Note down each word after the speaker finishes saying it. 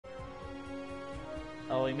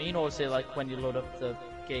Oh, you mean, or is it like when you load up the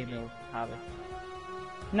game you'll have it?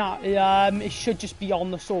 No, it should just be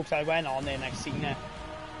on the store, because I went on there and I seen it.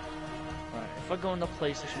 Right, if I go into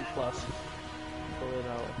PlayStation Plus, pull it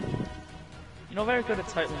out. You're not very good at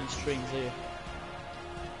titling streams, are you?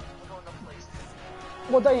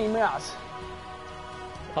 What do you mean as?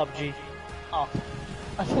 PUBG. Oh,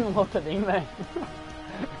 I didn't know what the name meant.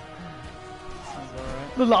 Sounds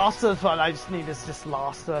alright. The Last of Us one I just need is just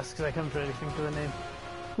Last of Us, because I can't really think of the name.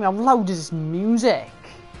 I mean, how loud is this music?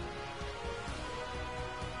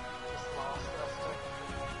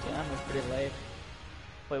 Damn, it's pretty late.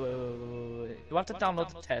 Wait. Do I have to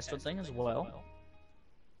download the tester thing as well?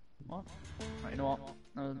 What? Right, you know what?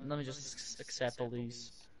 Let me just accept all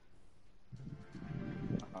these.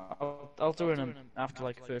 I'll do it after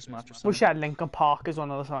like first match or something. Wish I had Linkin Park as one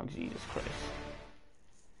of the songs. Jesus Christ.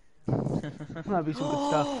 That'd be some good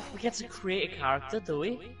stuff. We get to create a character, do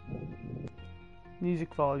we?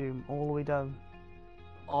 Music volume all the way down.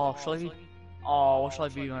 Oh, shall I be? Oh, what shall I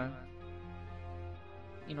be, man?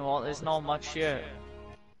 You know what? There's not much here.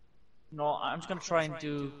 No, I'm just gonna try and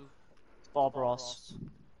do Bob Ross.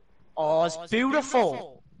 Oh, it's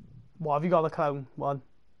beautiful. What have you got? The clown one.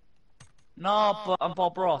 No, but I'm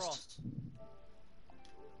Bob Ross.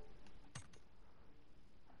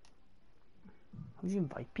 How do you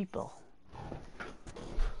invite people?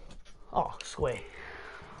 Oh, swear.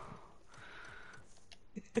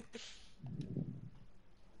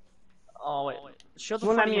 Oh wait, show the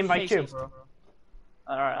Won't let front me of your invite face, you. bro.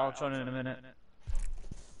 Alright, I'll join in a minute.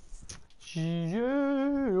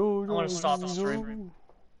 I want to start the stream.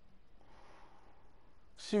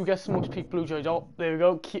 Sue gets the most people who joined. Oh, there we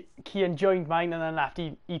go. Kian joined mine and then left.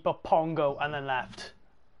 He put Pongo and then left.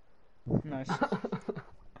 Nice.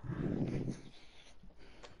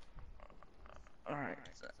 Alright,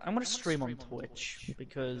 I'm gonna stream on Twitch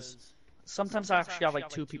because sometimes I actually have like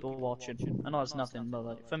 2 people watching. I know it's nothing, but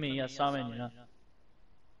like for me, yes, I'm in, you know.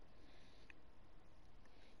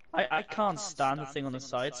 I can't stand the thing on the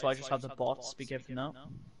side, so I just have the bot speak everything out.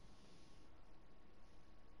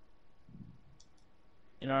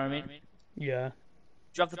 You know what I mean? Yeah.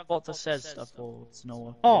 Do you have the bot that says stuff, or it's no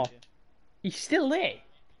one? Oh, he's still there.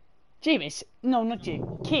 James, no, not James.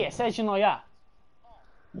 Kia says you know, yeah.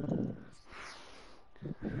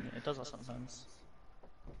 Yeah, it does that sometimes.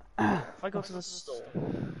 If I go to the store.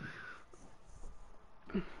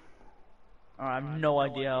 Alright, I have no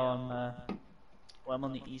idea how I'm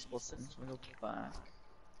on the esports thing, so I'm gonna go back.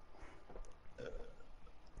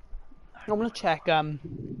 I'm gonna check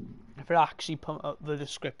if it actually put up the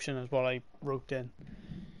description as what I wrote in.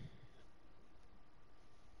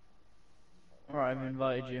 Alright, I've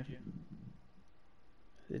invited you.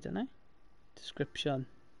 Didn't I? Description.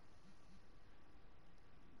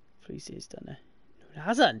 Freezes, done it? No, it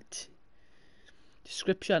hasn't.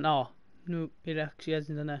 Description. Oh, no, it actually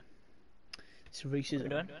hasn't done it. It's Reese's.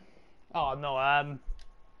 What are you doing? Oh no.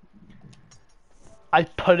 I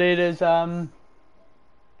put it as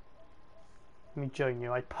Let me join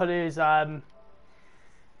you. I put it as I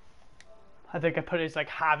think I put it as like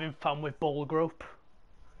having fun with ball group,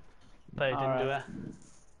 but I didn't do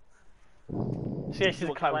it. See, this is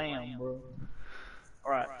a clown.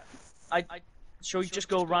 Alright. Shall we just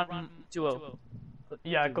go random duo?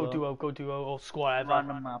 Yeah, go duo, or square.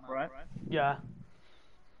 Random map, right? Yeah.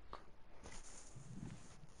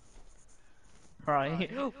 Right.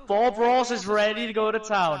 Bob Ross is ready to go to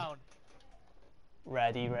town.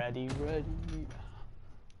 Ready.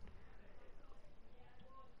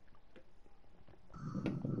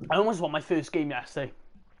 I almost won my first game yesterday,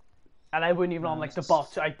 and I wasn't even on like the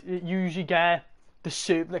bot. I usually get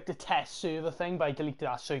the like the test server thing, but I deleted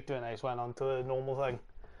that straight away and I just went on to the normal thing.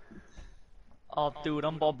 Oh, dude,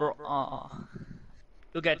 I'm Bob Ross.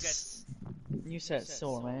 You'll get you said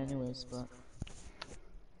sore, man. Anyways, but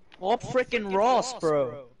what freaking Ross,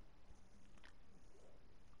 bro?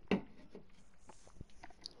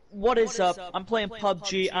 What is up? I'm playing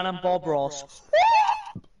PUBG and I'm Bob Ross.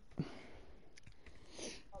 PUBG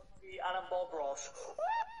and I'm Bob Ross.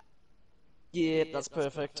 Yeah, that's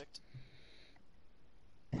perfect.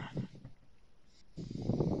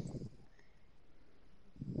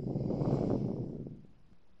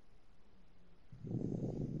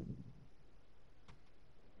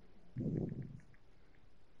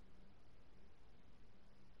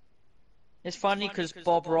 It's funny because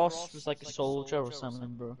Bob Ross was like a soldier or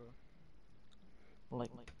something, bro. Like,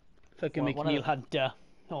 fucking make Neil Hunter.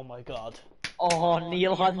 Oh my god. Oh,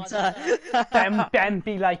 Neil Hunter. Ben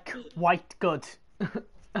be like white good.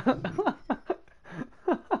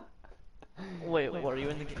 Wait, what are you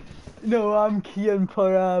in the game? No, I'm Kian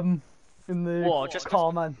for in the Whoa, just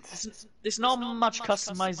comments. there's not much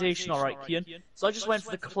customization, alright, Kian. So I just went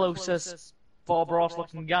for the closest Bob Ross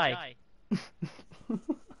looking guy.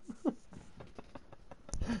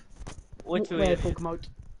 Which Where folk come out?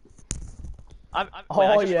 I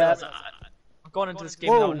Oh, just yeah. realized I've gone into this game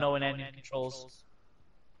Whoa. without knowing any controls.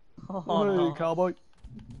 Oh, Hey, no. cowboy.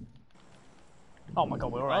 Oh my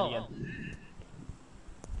god, we're already in.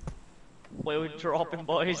 Where we dropping,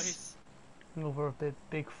 boys? Over a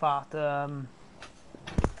big fat,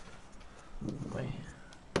 wait.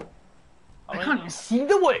 I can't even see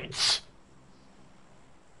the words!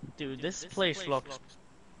 Dude, this place looks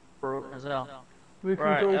broken as hell. We can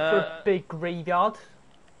Right, go for a big graveyard.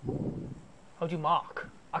 How do you mark?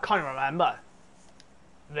 I can't remember.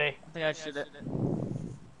 There. I think I should.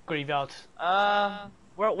 Graveyard.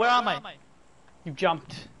 Where am I? You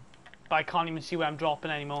jumped. But I can't even see where I'm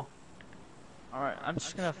dropping anymore. Alright, I'm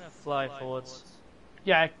just gonna fly forwards.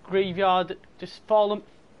 Yeah, graveyard. Just follow.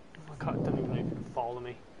 I don't even know if you can follow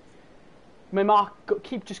me. My mark.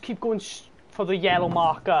 Just keep going for the yellow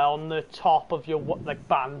marker on the top of your like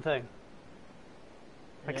band thing.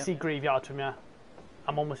 I can see graveyard from here.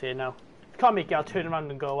 I'm almost here now. If you can't make it, I'll turn around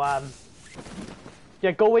and go.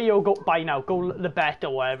 Yeah, go where you go by now. Go Lebet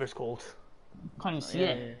or whatever it's called. Can't even see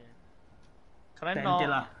it. Can I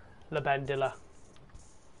not? Lebendilla.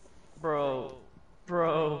 Bro,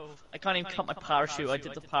 I can't even cut my parachute. I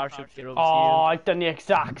did the parachute here over Oh, to I've done the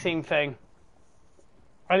exact same thing.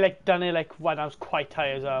 I done it when I was quite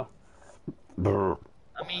tired as well. you.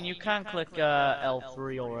 I mean, you can click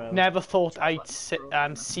L3 or whatever. Never thought I'd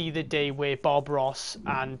see the day where Bob Ross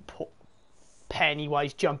and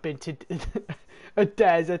Pennywise jump into a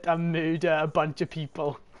desert and murder a bunch of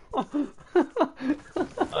people.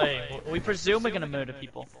 Hey, we presume we're gonna murder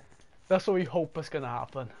people. That's what we hope is gonna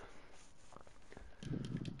happen.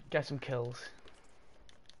 Get some kills.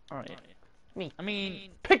 Alright. I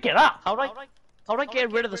mean, Pick it up! how do I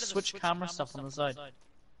get rid of the switch camera stuff on the side?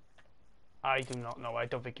 I do not know. I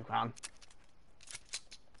don't think you can.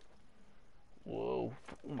 Whoa.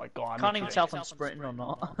 Oh my god. Can't even tell if I'm sprinting or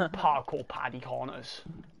not. Parkour paddy corners.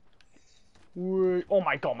 Whoa. Oh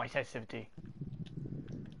my god, my sensitivity.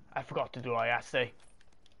 I forgot to do it yesterday.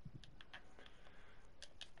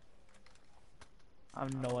 I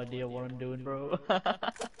have no idea what I'm doing, bro. I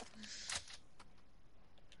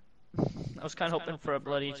was kind of hoping for a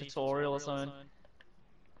bloody tutorial or something.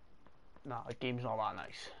 Nah, the game's not that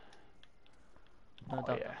nice. Oh,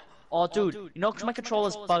 yeah. Oh, dude, you know, because my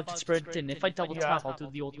controller's bugged sprinting, if I double tap, I'll do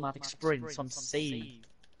the automatic sprint, so I'm saved.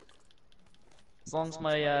 As long as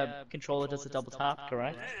my controller does the double tap,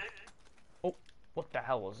 correct? Oh, what the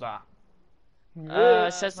hell was that?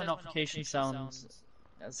 It says my notification sounds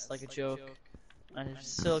as like a joke. I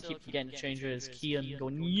still keep forgetting to change it as Kian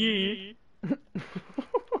going, yeah!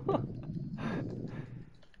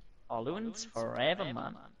 Alloons forever,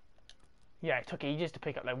 man. Yeah, it took ages to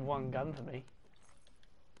pick up like one gun for me.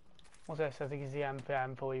 What's this? I think it's the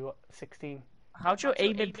M4016. How do you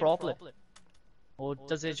aim it properly? Or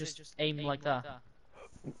does it just aim like that?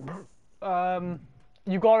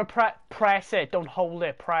 You gotta press it, don't hold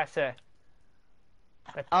it, press it.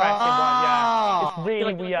 Like, press it, yeah. It's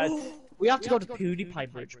really weird. We have to go to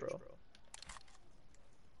PewDiePie Bridge, bro.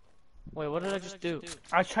 Wait, what did I just do?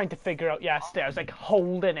 I was trying to figure out yesterday. I was like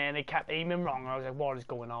holding it and it kept aiming wrong. I was like, what is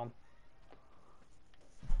going on?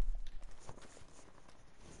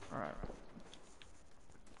 Alright.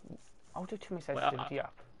 I'll do too much sensitivity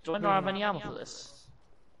up. Do I not have any ammo for this?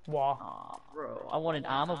 What? Aw, bro. I wanted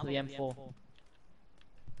ammo for the M4.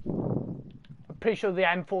 I'm pretty sure the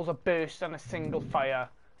M4's a burst and a single fire.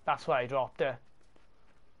 That's why I dropped it.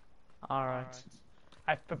 Alright.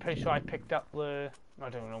 I'm pretty sure I picked up the... I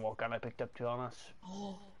don't know what gun I picked up, to be honest.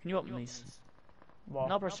 Can you open these? What?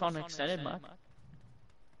 No, but it's on extended, man.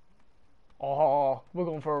 Oh, we're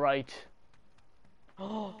going for a ride.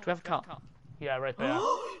 Oh, do we have a car? Yeah, right there.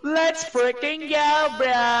 Let's freaking go,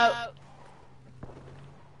 bro!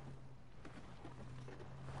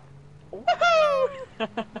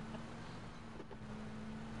 Woohoo!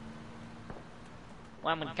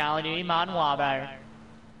 Well, I'm calling you man, Wabber.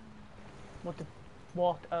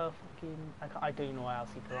 What a fucking... I don't know what else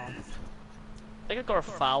he put on. I think I got a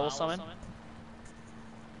foul or something.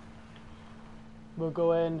 We're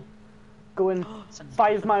going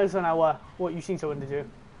 5 miles an hour. What, you seen someone to do?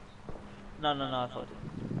 No, I thought.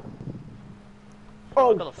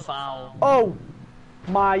 Oh! I got a foul. Oh!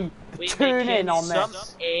 My We tune making in on some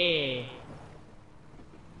this. air.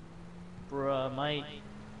 Bruh, mate.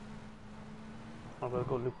 I'm gonna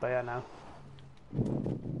go look by here now.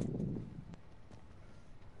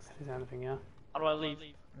 Is there anything here? How do I leave?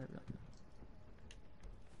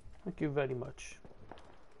 Thank you very much.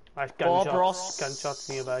 Nice Bob gunshots. Ross. Gunshots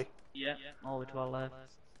nearby. Yeah, all the way to our left.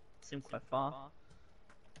 Seem quite far.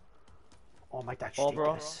 Oh my god, Bob this.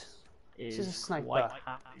 Ross This is a is sniper. quite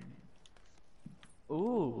happy.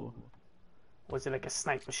 Ooh. Was it like a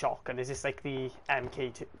sniper shotgun? Is this like the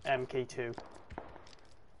MK2? MK2?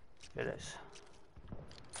 It is.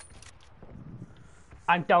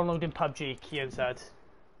 I'm downloading Pubg, Kian said.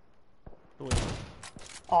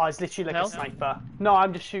 Oh, it's literally like a sniper. No,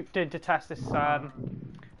 I'm just shooting to test this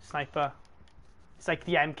sniper. It's like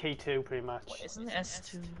the MK2 pretty much. What, isn't it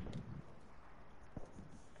S2?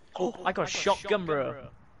 Oh, I got a shotgun, bro.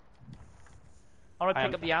 How do I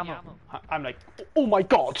pick up the ammo? I'm like, oh my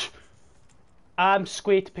god!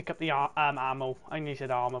 Square to pick up the ammo. I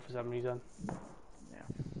needed armor for some reason. Yeah.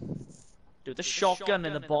 Dude, the shotgun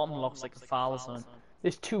in the bottom looks like a foul or something.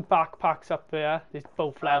 There's 2 backpacks up there. There's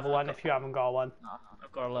both level 1 if you haven't got one. Nah,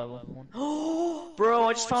 I've got a level 1. Bro,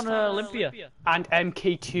 I just found an Olympia. And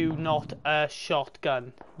MK2, not a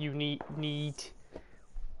shotgun. You need...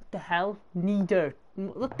 What the hell? Neither.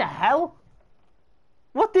 What the hell?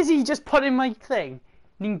 What does he just put in my thing?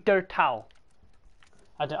 Neanderthal.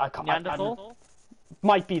 I can't... Neanderthal?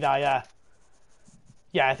 Might be that, yeah.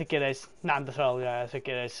 Yeah, I think it is. Neanderthal, yeah, I think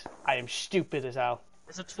it is. I am stupid as hell.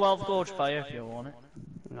 It's a 12 gauge fire if you want it.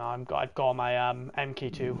 No, I've got my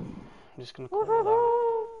MK2. I'm just gonna call it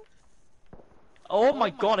that. Oh my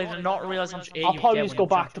god, I did not realise how much air I'll you probably get just when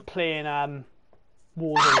go you back to playing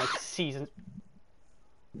Warzone like season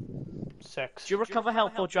 6. Do you recover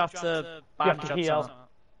health or do you have to bandage up heal. something?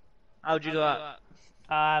 How'd you do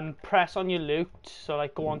that? Press on your loot, so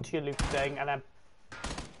like go onto your loot thing, and then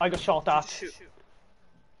I got shot at.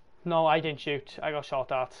 No, I didn't shoot. I got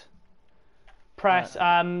shot at. Press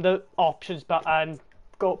the options button.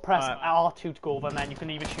 Go press R2 to go over, and then you can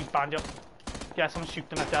even shoot bandit. Yeah, someone's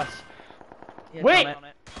shooting at us. Yeah, wait! I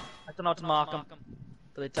don't know how to mark them,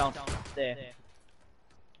 but they're down there.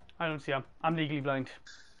 I don't see them. I'm legally blind.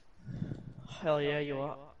 Hell yeah, you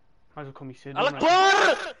are. Might as well call me Sid.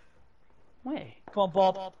 Alakbar! Where? Come on,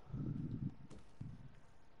 Bob.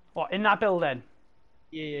 What, in that building?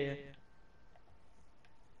 Yeah.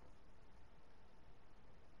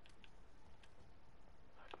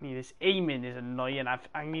 Fuck me, this aiming is annoying.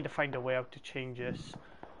 I need to find a way out to change this.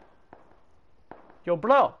 Yo,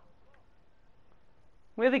 bro!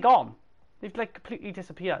 Where are they gone? They've like completely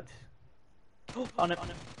disappeared. On it.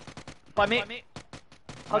 By me.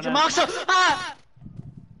 How'd you mark so? Ah!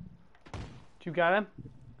 Do you get him?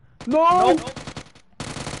 No! Nope.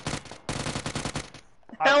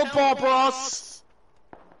 Help, Bob Ross!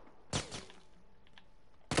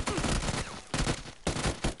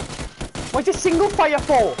 Why's it single fire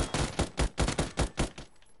for?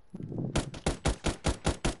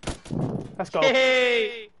 Let's go.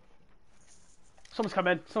 Hey! Someone's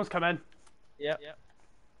coming. Yep.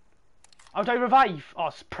 How do I revive? Oh,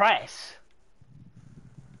 it's press.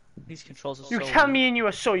 These controls are You so tell weird. me and you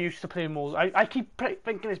are so used to playing more. I keep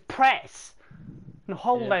thinking it's press. No,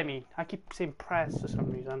 hold Yeah. me. I keep saying press for some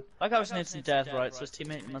reason. Like I was in instant death, right? So his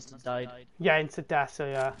teammate must have died. Yeah, into death, so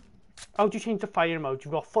yeah. How do you change the fire mode?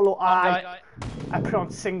 You've got full auto. I put on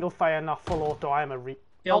single fire, not full auto. I am a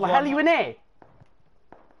Oh, the hell are you in here?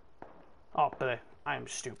 Oh, but I am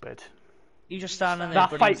stupid. You just standing there.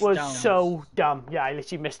 That but fight he's was down. so dumb. Yeah, I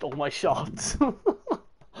literally missed all my shots.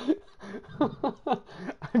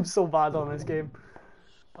 I'm so bad on this game.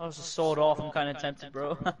 I was a sword off. I'm kind of tempted,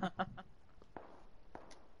 bro.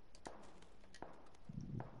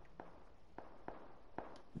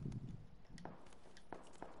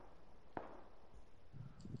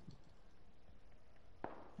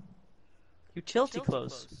 Utility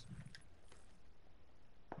clothes.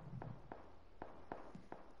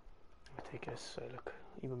 Let me take this so I look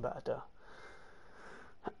even better.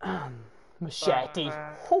 Machete.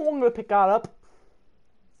 Oh, I'm gonna pick that up.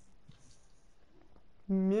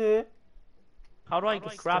 Yeah. How do I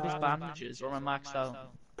grab his bandages, or am I maxed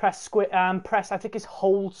out? Press square. Press. I think it's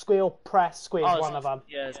hold square or press square is one of them.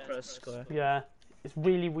 Yeah, it's press square. Yeah. It's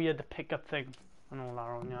really weird the pickup thing and all that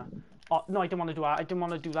on. Yeah. Oh no, I didn't want to do that. I didn't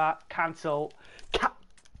want to do that. Cancel. My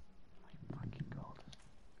fucking god.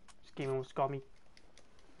 This game almost got me.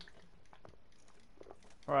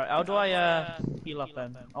 Alright, how do I heal up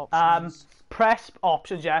then? Options. Press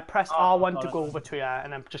options, yeah. Press R1 got to it. go over to yeah,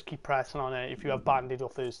 and then just keep pressing on it if you have bandage or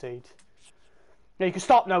first aid. Yeah, you can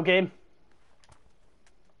stop now, game.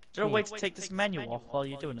 Is there a way to take this menu off while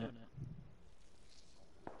you're doing it?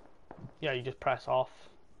 Yeah, you just press off.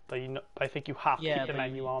 But I think you have to keep the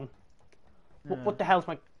menu on. What the hell's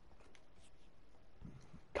my...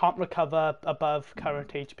 Can't recover above current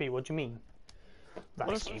HP, what do you mean?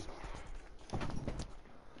 That's game.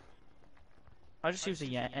 I just use a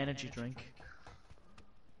energy drink.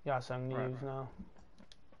 Yeah, so I'm gonna Right. use now.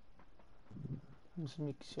 Just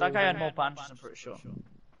make sure That guy had more bandages, I'm pretty sure.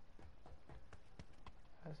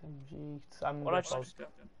 SMG. I'm What gonna I go. just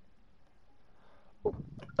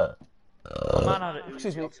man had an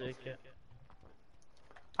Excuse Uzi, me. I'll take it.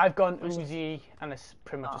 I've got an Uzi and it's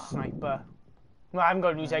pretty much a sniper. No, I haven't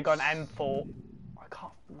got an Uzi, I got an M4. I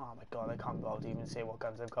can't, oh my god, I can't bother to even say what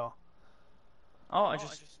guns I've got. Oh, I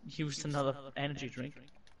just used another energy drink.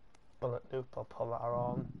 Bullet loop, I'll pull that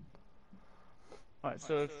on. Right,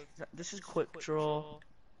 so this is quick draw.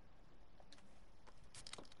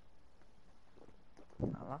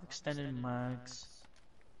 I'll have extended mags.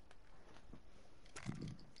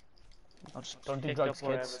 I'll just Don't do pick drugs, up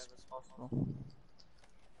wherever kids. it's possible.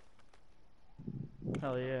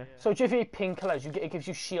 Hell yeah. So if you eat painkillers, it gives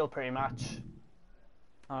you shield pretty much.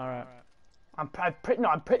 Alright.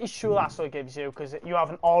 I'm pretty sure that's what it gives you, because you have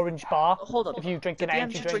an orange bar Hold up. if you drink Did an the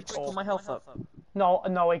energy energy drink drink. just pull my health up? No,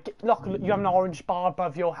 look, you have an orange bar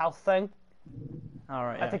above your health thing.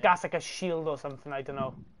 Alright, I yeah. think that's like a shield or something, I don't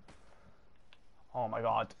know. Oh my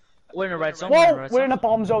god. We're in a red zone. Whoa, we're in a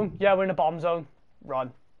bomb zone. Yeah, we're in a bomb zone.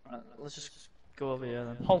 Run. Right, let's just go over here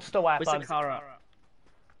then. Holster weapon. Where's the car at?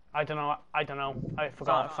 I don't know. I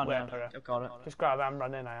forgot Found where it. to put it. I've got it. Just grab it. I'm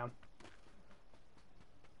running. I am.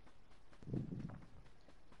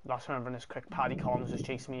 Last time I ran this quick, Paddy Collins was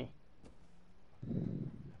chasing me.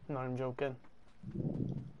 Not even joking.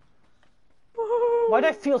 Why do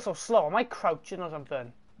I feel so slow? Am I crouching or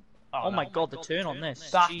something? Oh no. my god, the turn on this.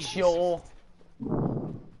 That's Jesus. your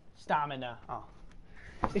stamina. Oh.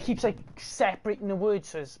 It keeps like separating the words,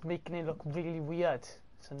 so it's making it look really weird.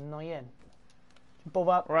 It's annoying. Above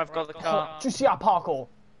up. Or I've got the car. Do you see that parkour?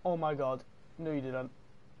 Oh my god. No, you didn't.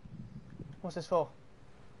 What's this for?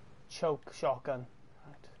 Choke shotgun.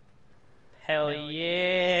 Right. Hell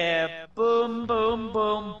yeah. Boom, boom,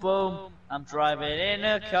 boom, boom. I'm driving in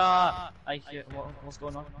a car. I hear. What's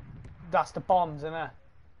going on? That's the bombs, isn't it?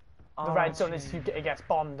 The Oh, red zone is it gets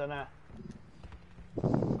bombed, isn't it?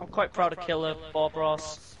 I'm quite proud of Killer Bob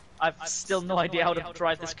Ross. I've still no idea how to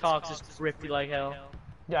drive this car because it's grippy like hell.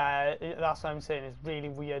 Yeah, that's what I'm saying. It's really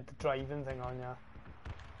weird, the driving thing on you.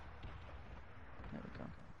 There we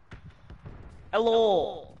go.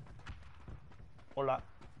 Hello, Hola.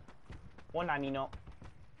 One Nino.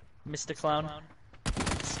 Mr. Clown.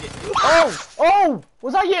 Oh! Oh!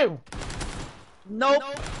 Was that you? Nope.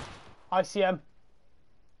 I see him.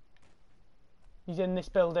 He's in this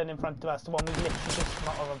building in front of us, the one we literally just come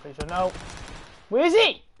out of, I'm pretty sure. No. Where is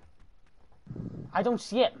he? I don't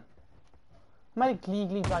see him. Am I like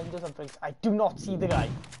legally blind or something? I do not see the guy.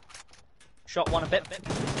 Shot one a bit.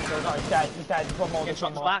 No, he's dead. He's dead. There's one more. Getting There's shot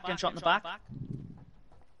one in the more. back. Getting shot in the back.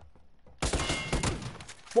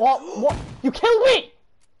 What? What? You killed me!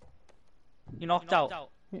 You knocked out.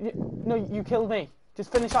 No, you killed me.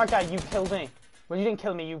 Just finish that guy. You killed me. Well, you didn't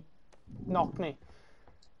kill me. You knocked me.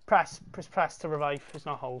 Press to revive. It's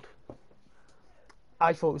not hold.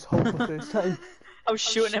 I thought it was hold the first time. I was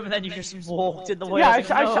shooting him and then you just walked in the way. Yeah,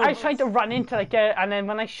 I I tried to run into like and then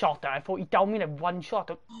when I shot that, I thought he downed me in one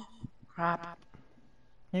shot. Crap.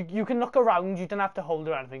 You can look around. You don't have to hold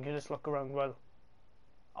or anything. You can just look around. Well,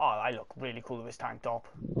 oh, I look really cool with this tank top.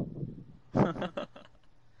 Alright.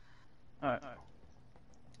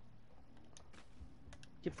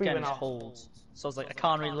 Keep Free getting win his off. holds. So I was like, I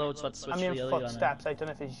can't reload, so I had to switch I'm to in the other gun. footsteps. I don't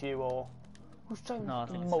know if it's you or who's driving No, I a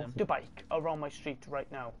think it's him. motorbike around my street right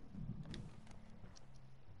now.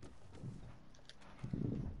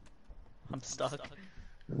 I'm stuck.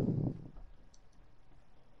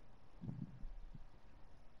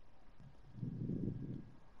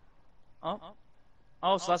 Oh.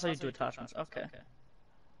 Oh, so that's how you do attachments. Okay.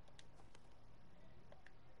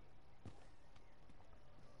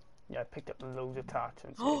 Yeah, I picked up loads of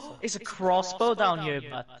attachments. It's a crossbow down here,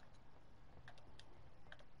 but.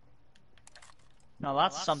 Now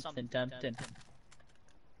that's something tempting.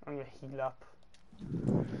 I'm gonna heal up.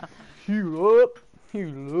 Heal up.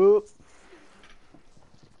 Heal up.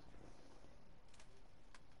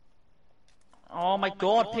 Oh my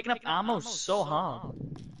god, picking up ammo is so hard.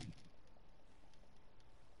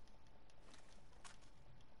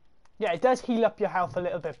 Yeah, it does heal up your health a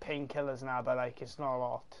little bit, painkillers now, but like it's not a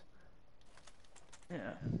lot. Yeah.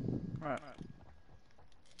 Right.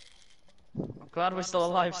 I'm glad we're still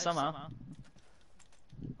alive somehow.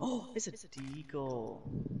 Oh, it's a deagle.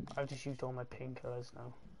 I've just used all my painkillers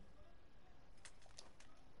now.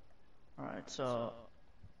 Alright, so.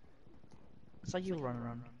 It's like you run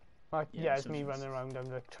around. Like, Yeah, yeah, it's so me it's- running around. I'm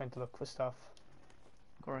like trying to look for stuff.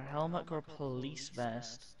 Got a helmet, got a police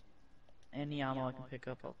vest. Any ammo I can pick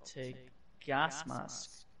up, I'll take. Gas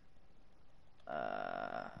mask.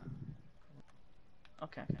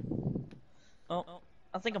 Okay. Oh,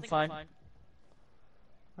 I think I'm fine.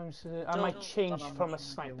 I might change from a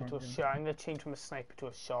sniper to a shot. I'm gonna change from a sniper to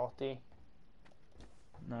a shorty.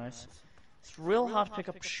 Nice. It's real hard to pick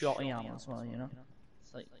up shotty ammo as well, you know?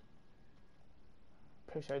 It's like...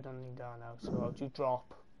 Pretty sure I don't need that now, so how'd you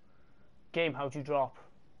drop? Game, how'd you drop?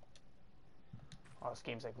 Oh, this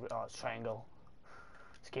game's like, oh, it's triangle.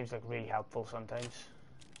 This game's like really helpful sometimes.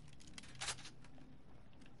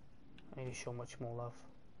 I need to show much more love.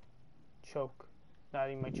 Choke. That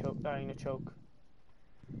ain't my choke, that ain't a choke.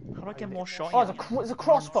 How do I get more shotty Oh, ammo? it's a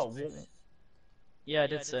crossbow! Yeah, I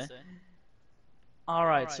did say.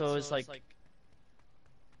 Alright, so it's like...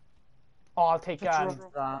 Oh, I'll take that.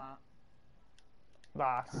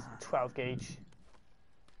 That 12 gauge.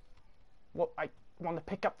 What? I want to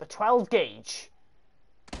pick up the 12 gauge.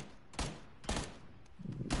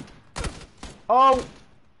 Oh!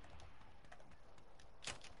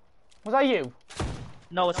 Was that you?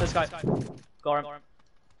 No, it's this guy. Got him.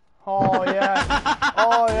 Oh yeah!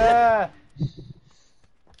 Oh yeah!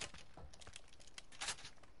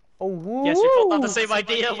 Oh woo! Yes, we both had the same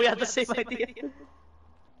idea. We had the same idea.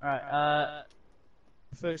 Alright,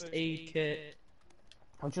 first aid kit.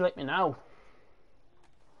 How'd you like me now?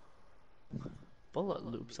 Bullet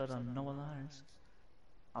loops, I don't know what that is.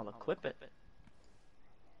 I'll equip it.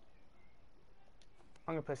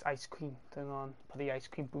 I'm gonna put this ice cream thing on. Put the ice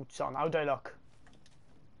cream boots on. How do I look?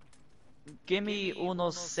 Give me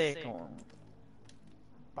unos seconds.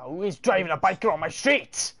 But who is driving a biker on my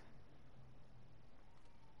street?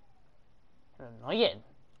 Annoying.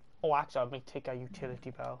 Oh, actually, I may take a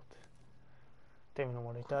utility belt. Don't even know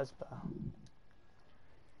what it does, but.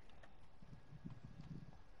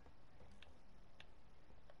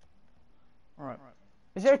 Alright.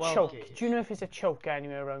 Is there a choke? Gauge. Do you know if there's a choke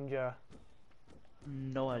anywhere around here?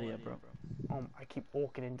 No idea, bro. I keep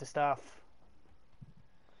walking into stuff.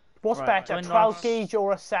 What's Right, better, 12 gauge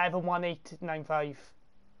or a 71895?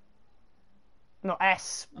 No,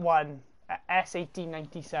 S1,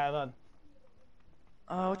 S1897.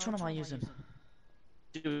 Which one am I using?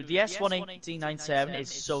 Dude, the S11897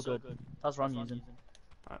 is so good. That's what I'm using.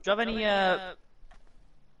 Do you have any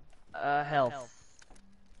health?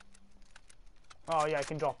 Oh yeah, I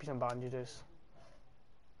can drop you some bandages.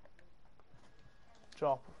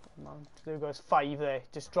 Drop. There goes 5 there.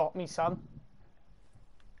 Just drop me some.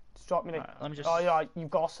 Just drop me like. Right, let me just... Oh yeah, you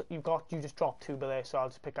just dropped 2 there, so I'll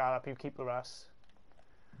just pick that up. You keep the rest.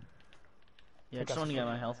 Yeah, just want to get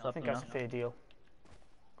my health up. I think that's a fair deal.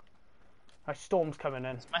 Storm's coming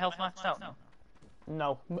in. Is my health maxed out now?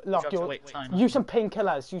 No, look, use some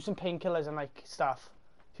painkillers. Use some painkillers and like stuff.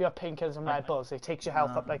 If you have painkillers and Red Bulls, it takes your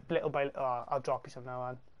health up like little by little. Oh, I'll drop you some now,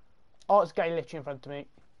 man. Oh, there's a guy literally in front of me.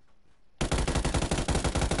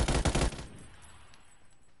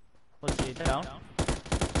 Was he down?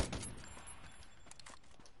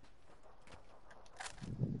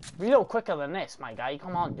 Reload quicker than this, my guy.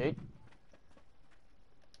 Come on, dude.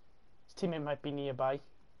 His teammate might be nearby,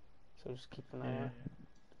 so just keep an eye out.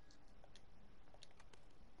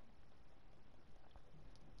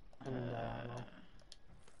 And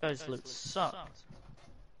Those loot sucked.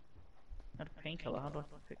 I had a painkiller. How do I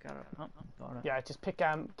pick that up? Oh, got it. Yeah, just pick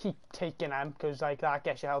keep taking them because like that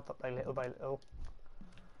gets your health up like little by little.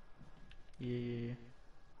 Yeah.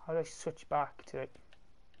 How do I switch back to it?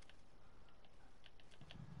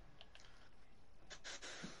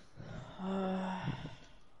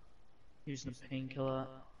 Using a painkiller.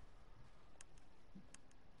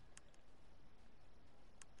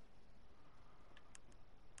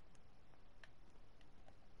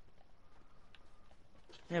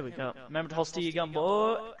 There we go. Remember to holster your gun,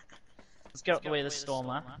 boy. Let's get out the way of this storm,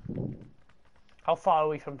 man. How far are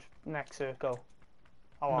we from next circle?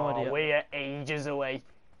 Oh, No idea. we're ages away.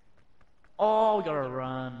 Oh, we gotta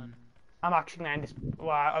run. I'm actually gonna end this.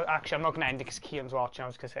 Well, actually, I'm not gonna end it because Kieran's watching. I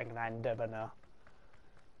was gonna say I'm gonna end it, but no.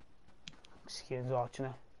 Kieran's watching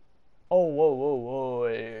it. Oh, whoa, whoa, whoa!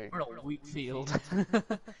 Hey. We're in a wheat field.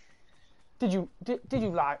 Did you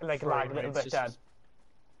lag a little bit, Dad?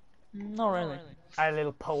 Not really. I had a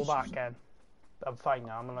little pull back in. I'm fine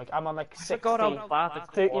now. I'm on like 60, I forgot how bad the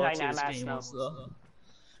 39 quality of this ms game now. was, though.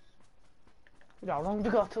 How long have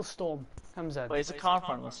we got till Storm comes in? Wait, there's a car in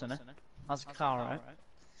front of us, isn't it? That's a car, right?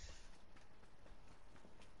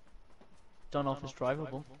 Don't know if it's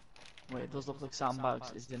drivable. Wait, it does look like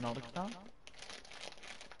sandbags. Is it not a car?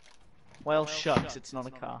 Well, shucks, it's not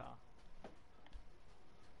a car.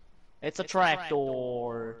 It's a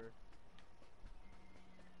tractor.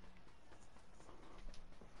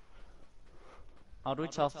 How do we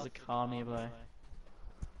tell if there's a car nearby?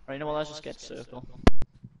 Right, you know what, let's just get circle.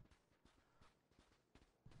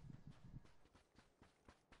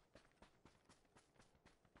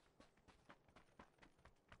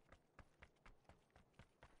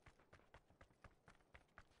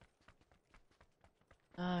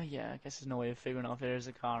 Yeah, I guess there's no way of figuring out if there's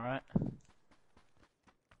a car, right?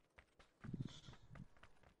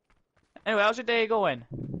 Anyway, how's your day going?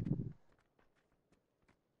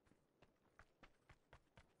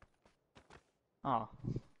 Oh.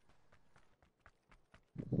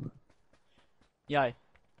 Yay.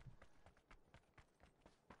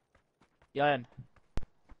 Yayan.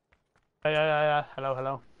 Yeah.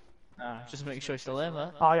 Hello. Just making sure you're still there,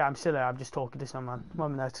 man. Oh yeah, I'm still there. I'm just talking to someone.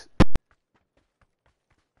 1 minute.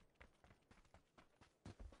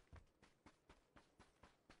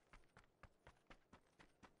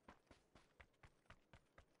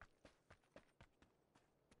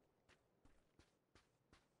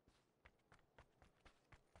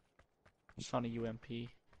 Just found a UMP.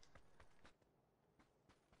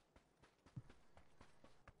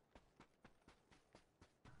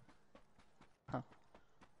 Huh.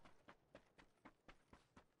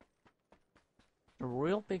 A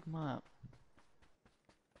real big map.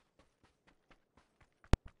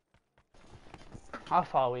 How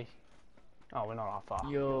far are we? Oh, we're not that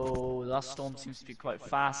far. Yo, that storm seems to be quite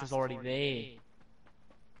fast. It's already there.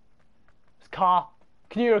 It's a car.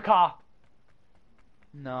 Can you hear a car?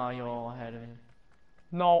 No, you're ahead of him.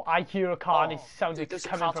 No, I hear a car and it sounds like there's it's a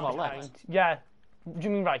coming car from to our behind. left. Yeah. Do you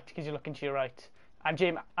mean right? Because you're looking to your right. I'm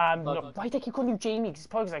Jamie. No, why do I keep calling you Jamie? Because it's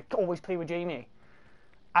probably because I always play with Jamie.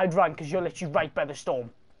 I'd run because you're literally right by the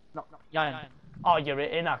storm. No. Yayan. Oh, you're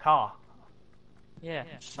in that car. Yeah,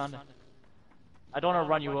 just found it. I don't want to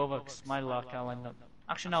run you over because my luck I'll end up.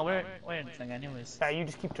 Actually, no, we're in the thing anyways. Yeah, you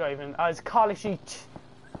just keep driving. There's a car literally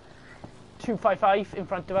 255 in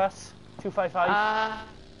front of us. 255.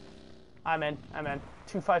 I'm in.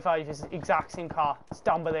 255 is the exact same car. It's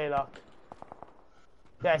down by there, look.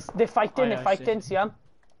 Yes, they're fighting. They're fighting. See them?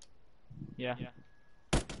 Yeah.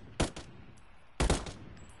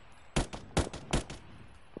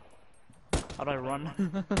 How do I run?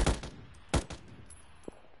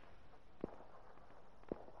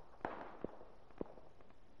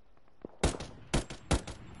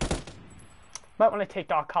 Might want to take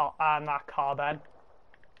that car then.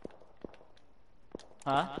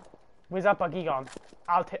 Huh? Where's that buggy gone?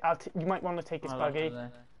 You might want to take this buggy.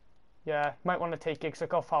 Yeah, you might want to take it because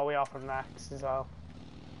look how far we are from next as well.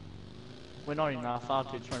 We're not even that far,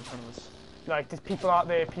 dude. It's right in front of us. Like, there's people out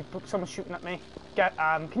there. Someone's shooting at me.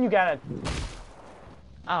 Can you get it?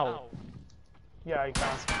 Ow. Yeah, you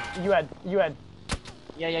can. You head.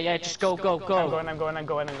 Yeah. Just go. I'm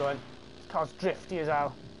going. This car's drifty as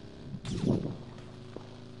hell.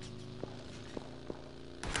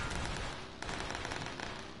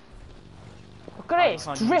 Look at it,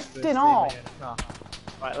 it's drifting off.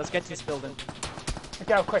 Right, let's get to this building.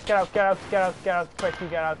 Get out quick, get out, quick, you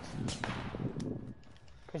get out.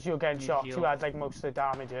 Because you're getting shot, you had like most of the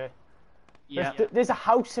damage here. Yeah. There's a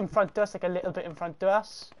house in front of us, like a little bit in front of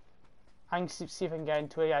us. I can see if I can get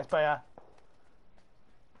into it, yeah, it's by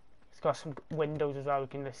it's got some windows as well we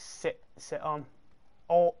can just sit on.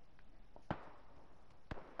 Oh. I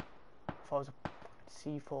thought it was a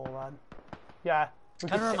C4 one. Yeah.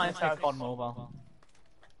 Kind of reminds me of COD Mobile.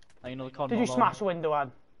 Like, you know the COD Did Mobile? you smash the window,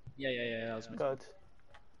 Anne? Yeah, that was me. Good.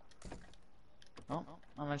 Oh,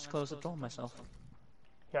 I managed to close the door myself.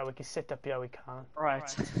 Yeah, we can sit up here, we can.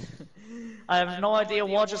 Right. I have no idea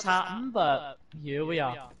what just happened, but here we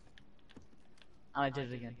are. And I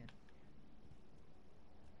did it again.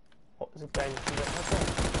 What was it going to do?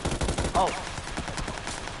 Oh!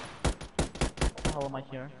 What the hell am I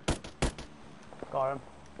hearing? Got him.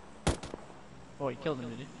 Oh, you killed him,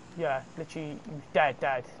 did you? Yeah, literally,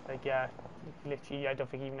 dead. Like, yeah, literally, I don't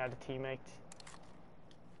think he even had a teammate.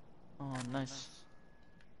 Oh, nice.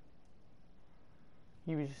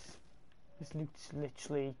 His loot's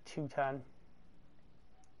literally 210.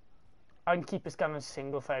 I can keep this gun as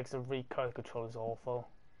single fire because the recoil control is awful.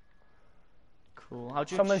 Cool.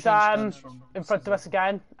 How'd you Someone's change from in front of us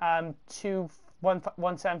again.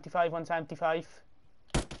 175.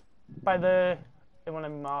 By the one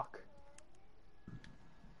let me mark.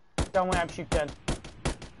 Down where I'm shooting.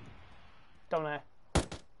 Down there.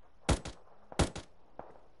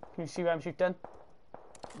 Can you see where I'm shooting?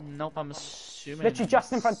 Nope, I'm assuming. Literally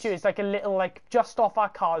just in front of you. It's like a little, like, just off our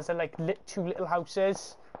cars are like two little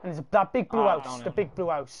houses. And there's that big blue house. The big blue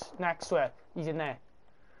house next to it. He's in there.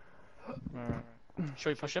 Should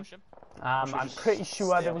we push him? I'm pretty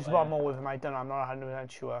sure there was one more with him. I don't know. I'm not 100%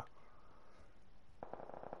 sure.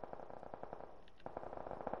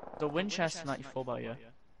 The Winchester 94 by you,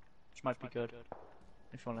 which might be good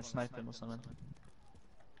if you want to snipe him or something.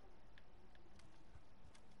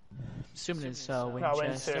 Assuming it's Winchester. No, we're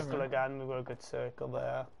in circle again. We've got a good circle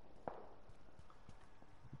there.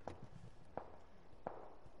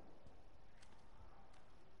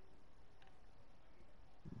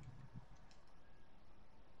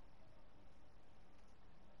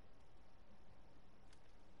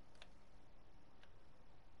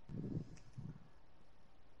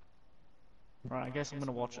 Right, I guess I'm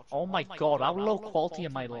gonna watch it. Oh my god, how low quality are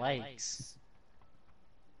my legs?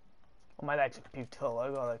 Oh, my legs are beautiful. I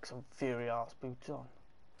got like some fury ass boots on.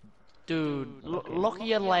 Dude, look at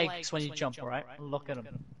your legs when you jump, right? Look at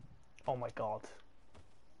them. Oh my god.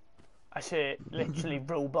 I say literally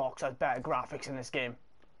Roblox has better graphics in this game.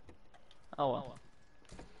 Oh well.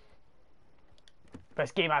 But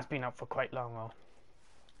this game has been out for quite long though.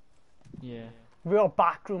 Yeah. Real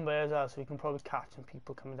backroom there as well, so you can probably catch some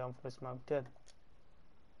people coming down from this mountain.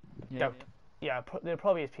 Yeah. Yeah, there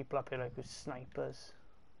probably is people up here like with snipers.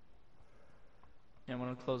 Yeah, I'm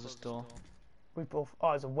gonna close this door. We both. Oh,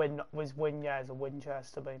 there's a there's a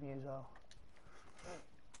Winchester by me as well.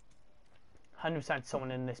 100%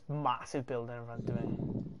 someone in this massive building in front of me.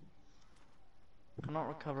 Cannot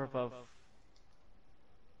recover above.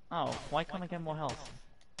 Oh, why can't I get more health?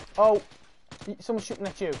 Oh, someone's shooting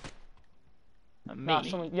at you. Me?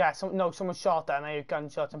 No, someone shot there and I heard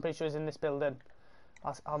gunshots. I'm pretty sure it's in this building.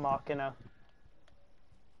 I'll mark it now.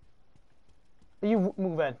 Are you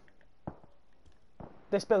moving?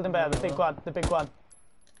 This building there, the big one.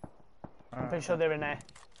 I'm pretty sure they're in there.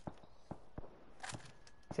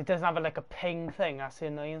 So it doesn't have like a ping thing, that's the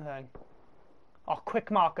annoying thing. Oh, quick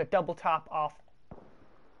marker, double tap off.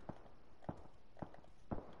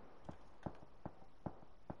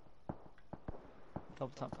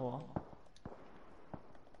 Double tap for what?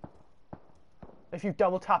 If you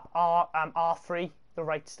double tap R3, the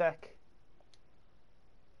right stick.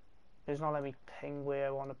 It's not letting me ping where I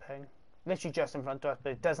want to ping. Literally just in front of us,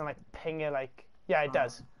 but it doesn't like ping it like... Yeah, it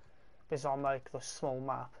does. It's on like the small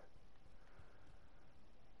map.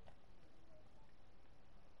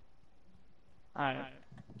 Alright.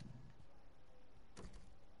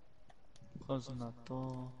 Closing that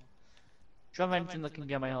door. Do you have anything that can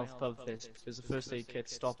get my health above this? Because the first aid kit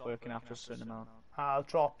stopped working after a certain amount. I'll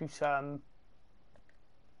drop you some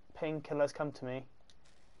painkillers. Come to me.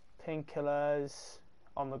 Painkillers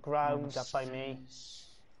on the ground up by me.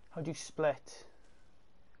 How do you split?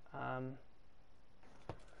 I'm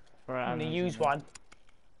gonna use one.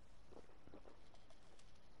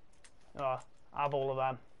 Oh, I have all of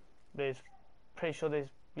them. There's pretty sure there's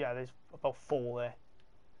about 4 there.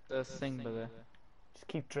 The thing by there. Just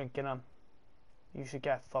keep drinking them. You should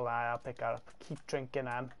get full. I'll pick that up. Keep drinking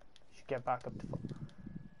them. You should get back up to full.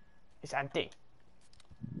 It's empty.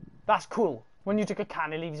 That's cool. When you drink a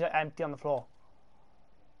can, it leaves it empty on the floor.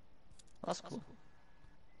 That's cool.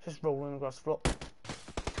 Just rolling across the floor.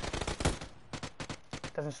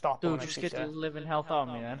 Doesn't stop. Dude, just get your living health out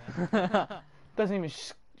of me, then. Doesn't even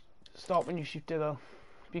stop when you shoot it though.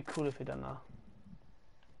 Be cool if you done that.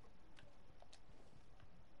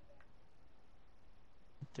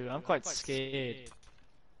 Dude, I'm quite scared.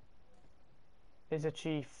 There's a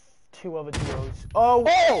chief, 2 other duos. Oh!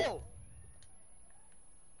 Oh!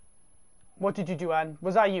 What did you do, Anne?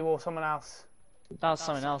 Was that you or someone else? That was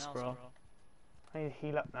something else, bro. I need to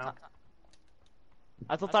heal up now.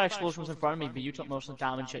 I thought that explosion was in front of me, but you took most of the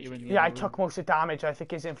damage that you were in the Yeah, I room. took most of the damage. I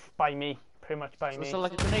think it's by me. Pretty much by me. Was it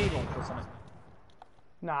like a grenade launcher or something?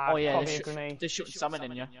 Nah, oh yeah, probably a grenade. They're shooting something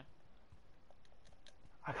in you.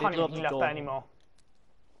 I can't even heal up anymore.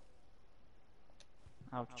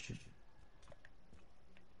 Ouch.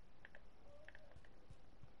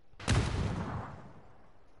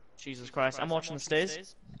 Jesus Christ, I'm watching the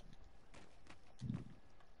stairs.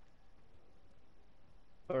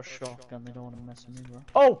 For a shotgun, they don't want to mess with me, bro.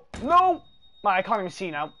 Oh, no! Man, I can't even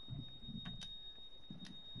see now.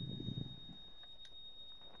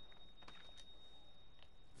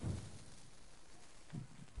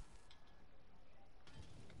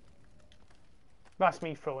 That's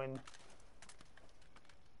me throwing.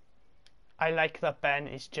 I like that Ben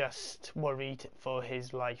is just worried for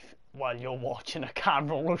his life while you're watching a can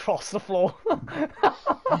roll across the floor.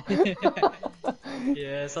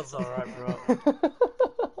 Yeah, that's alright, bro.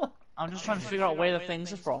 I'm just trying to figure out where the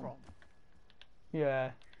things are from.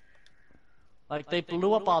 Yeah. Like, they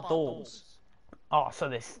blew up our doors. Oh, so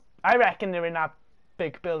this... I reckon they're in that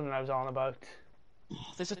big building I was on about.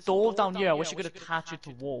 There's a door down here. I wish I could attach it to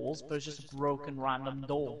walls, but it's just a broken random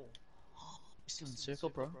door. We're still in circle,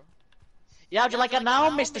 bro. Yeah, would you like it now,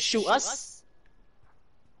 Mr. Shooters?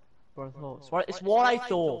 It's what I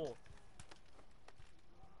thought.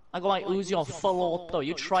 I got my Uzi on full auto.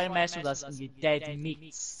 You try and mess with us and you're dead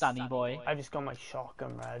meat, sonny boy. I just got my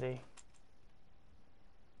shotgun ready.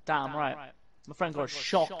 Damn right. My friend got a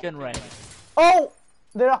shotgun ready. Oh!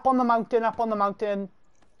 They're up on the mountain, up on the mountain.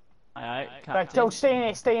 Alright, Right, so stay in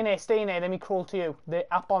here, stay in here, stay in here. Let me crawl to you. They're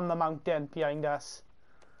up on the mountain behind us.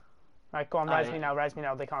 Right, go on, res me now, res me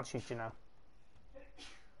now. They can't shoot you now.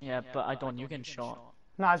 Yeah, but I don't want you getting shot.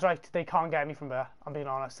 Nah, that's right. They can't get me from there. I'm being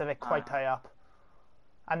honest. They're quite high up.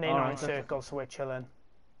 And they're not in Alright, okay. circle, so we're chilling.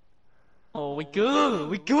 Oh, we good.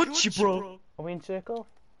 We got you, bro. Are we in circle?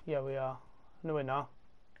 Yeah, we are. No, we're not.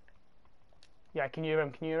 Yeah, can you hear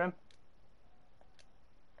him? Can you hear him?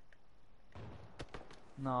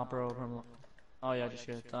 Nah, bro. Oh yeah, I just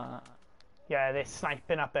heard that. Yeah, they're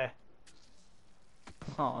sniping up there.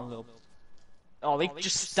 Oh, a little. Oh, they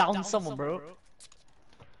just downed someone, bro.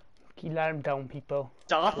 Can you let him down, people?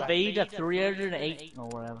 Darth Vader 308. Oh,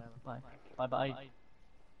 whatever. Bye. Bye bye.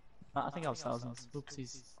 I think I was thousands.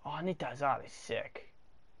 Oopsies. Oh, and he does that. It's sick.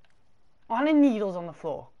 Oh, and the needles on the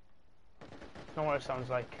floor. That's not what it sounds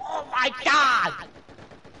like. Oh my god!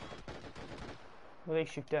 What are they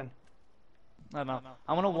shooting? I don't know.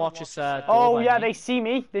 I want to watch this. Oh, yeah, they see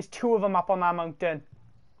me. There's two of them up on that mountain.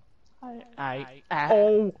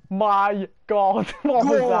 Oh my god. What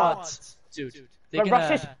was that? Dude. Right, rush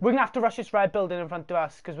this. We're gonna have to rush this red building in front of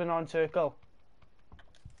us because we're not in circle.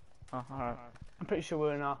 Oh, alright. I'm pretty sure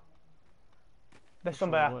we're not. There's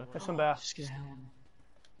some there. There's some there. Just get the hell on.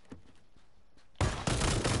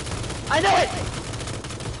 I know it!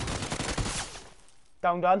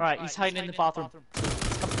 Down, done. Alright, he's hiding in the bathroom.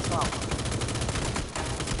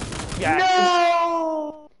 Yeah.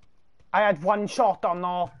 No! I had one shot on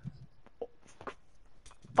the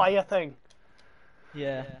fire thing.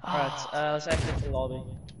 Yeah. Alright, let's exit the lobby.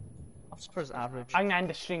 I suppose average. I'm gonna end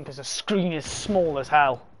the stream because the screen is small as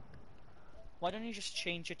hell. Why don't you just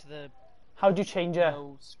change it to the How'd you change it?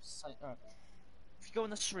 If you go in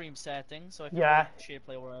the stream settings, so if Yeah. you share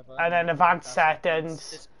play or whatever, And then advanced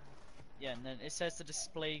settings. Yeah, and then it says to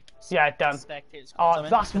display. Yeah, done. Spectators. Oh,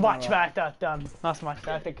 that's much better. Done. That's much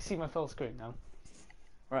better. I can see my full screen now.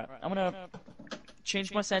 Right, I'm gonna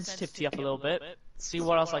change my sensitivity up a little bit, see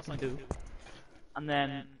what else I can do, and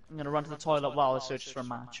then I'm gonna run to the toilet while it searches for a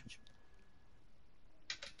match.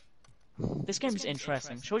 This game is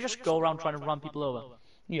interesting. Shall we just go around trying to run people over?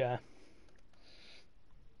 Yeah.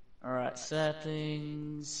 Alright,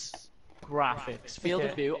 settings, graphics, field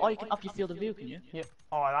of view. Oh, you can up your field of view, can you? Yeah.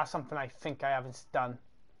 Oh, that's something I think I haven't done.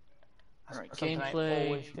 Alright,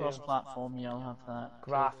 gameplay, cross-platform, yeah, I'll have that.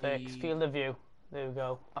 Graphics, field of view. There we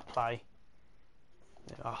go. Apply.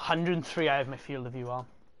 103 I have my field of view on.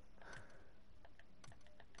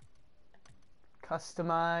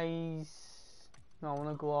 Customize. No, I want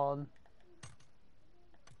to go on.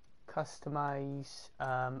 Customize.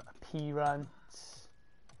 Appearance.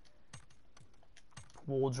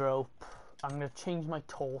 Wardrobe. I'm going to change my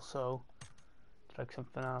torso to like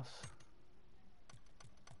something else.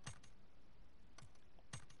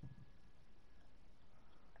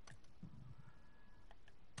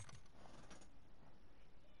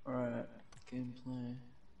 Alright, gameplay.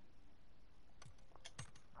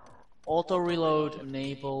 Auto reload,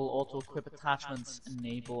 enable, auto equip attachments,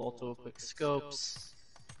 enable, auto equip scopes.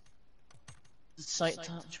 Sight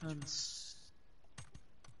attachments.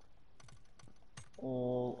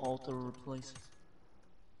 All auto replace.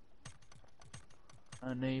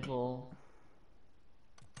 Enable.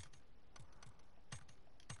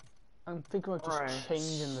 I'm thinking about just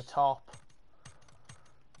changing the top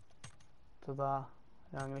to that.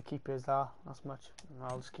 Yeah, I'm gonna keep it as that. That's much.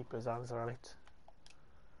 I'll just keep it as that. It's alright.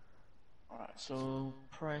 Alright, so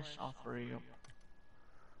press R3.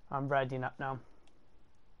 I'm readying up now.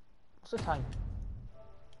 What's the time?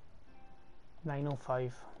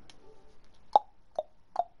 9:05.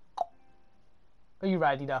 Are you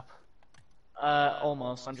readied up?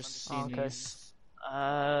 Almost. I'm just seeing these.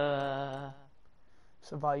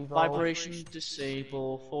 Survival. Vibration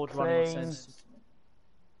disable. Forward running sensitivity.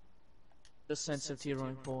 The sensitivity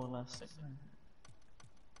running forward less.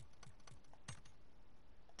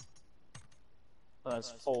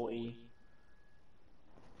 That's 40.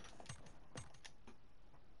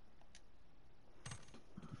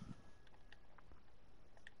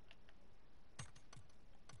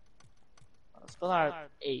 Let's put that at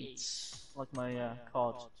 8, like my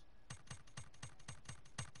card.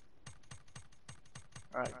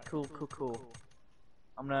 Alright, cool.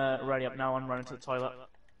 I'm gonna ready up now and run into the toilet.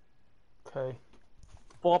 Okay.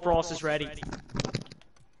 Bob Ross is ready.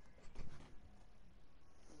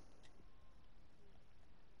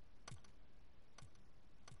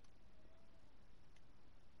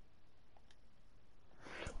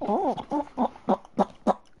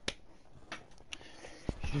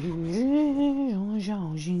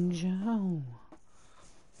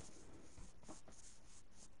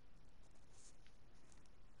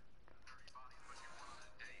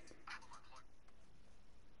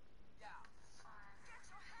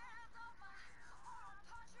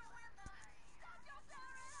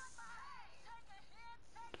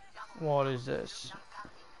 What is this?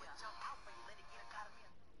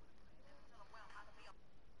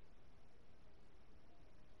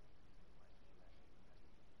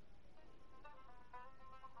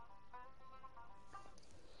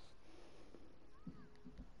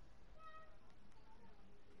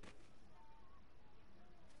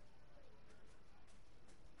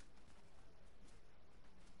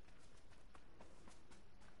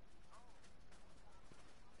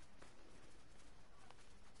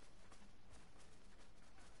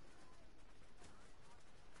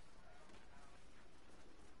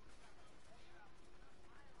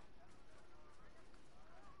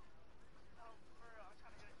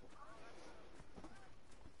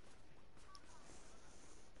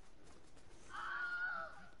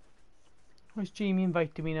 Where's Jamie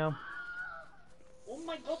invited me now? Oh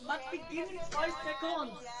my god, match beginning 5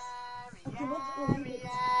 seconds!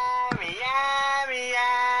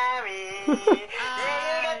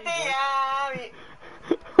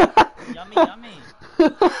 Yummy, yummy. Yo,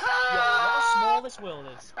 look how small this world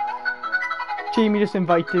is. Jamie just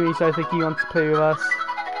invited me, so I think he wants to play with us.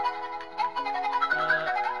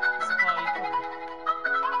 It's a party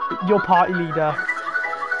probably. Your party leader.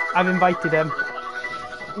 I've invited him.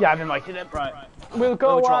 Yeah, I've invited him. Right. We'll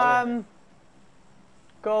go, Overdrive.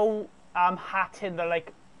 hat in the,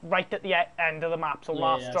 like, right at the end of the map, so Yeah,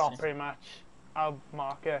 last I drop see. pretty much. I'll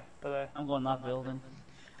mark it, but I'm going that building.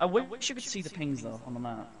 I wish you could see the pings though on the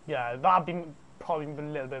map. yeah, that'd be probably been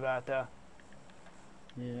a little bit better.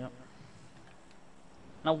 Yeah. And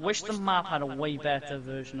I wish the map had a way better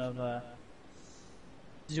version of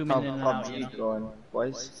zooming in and out. You know? Pubg going,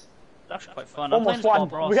 boys. It's actually quite fun. I'm Almost playing won.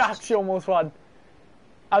 Bob Ross. We actually almost won.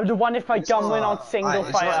 I would have won if my gun went on single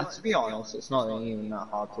fire. To be honest, it's not even that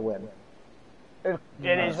hard to win. It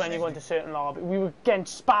is when you go into certain lobby. We were getting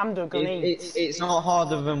spammed with grenades. It's not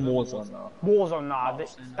harder than Warzone though. Warzone now,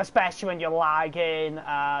 especially when you're lagging,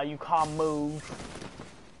 you can't move.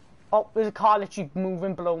 Oh, there's a car literally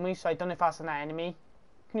moving below me, so I don't know if that's an enemy.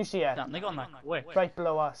 Can you see it? Damn, they got that quick. Right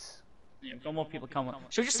below us. Yeah, we've got more people coming.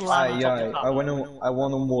 Should we just land on top of the I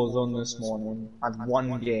won on Warzone this morning. Had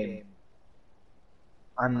one game,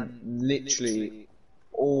 and literally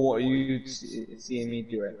all you seeing me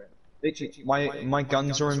do it. Literally, my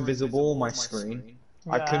guns are invisible on my screen.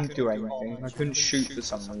 I couldn't do anything. I couldn't shoot for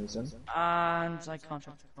some reason. And I can't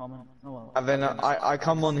check the comment. Oh well. And then I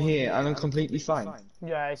come on here and I'm completely fine.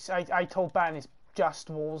 Yeah, I told Ben it's just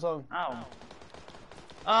Warzone. Ow.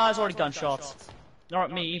 Ah, it's already gunshots. Not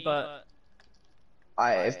at me, but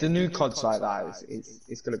If the new COD's like that,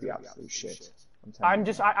 it's gonna be absolute shit.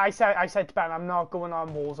 I said to Ben, I'm not going on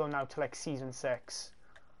Warzone now till like season 6.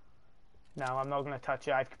 No, I'm not gonna touch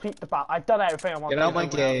it. I've completed the battle. I've done everything I want. Get out my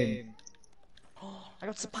game. I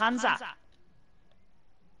got the Panzer.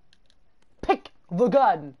 Pick the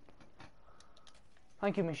gun.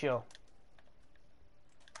 Thank you, Michelle.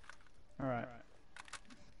 Alright.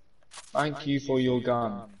 Thank you for your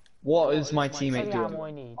gun. What is my teammate Any ammo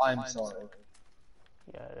I doing? need. I'm sorry.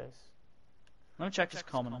 Yeah, it is. Let me check this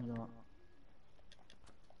comment.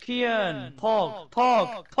 Kian!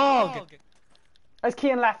 Pog! Is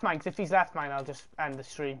Kian left mine? 'Cause if he's left mine, I'll just end the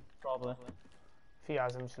stream. Probably. If he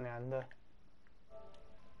has, I'm just gonna end it.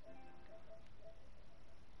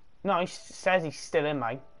 No, he says he's still in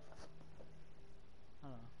mine. I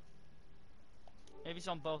don't know. Maybe it's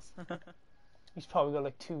on both. He's probably got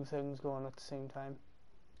like 2 things going at the same time.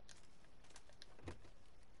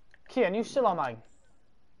 Kian, you still on mine?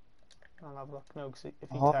 I'll have a look. No, 'cause if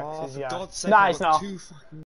he texts, yeah. For God's sake, Nah, I've he's got not. 2 fucking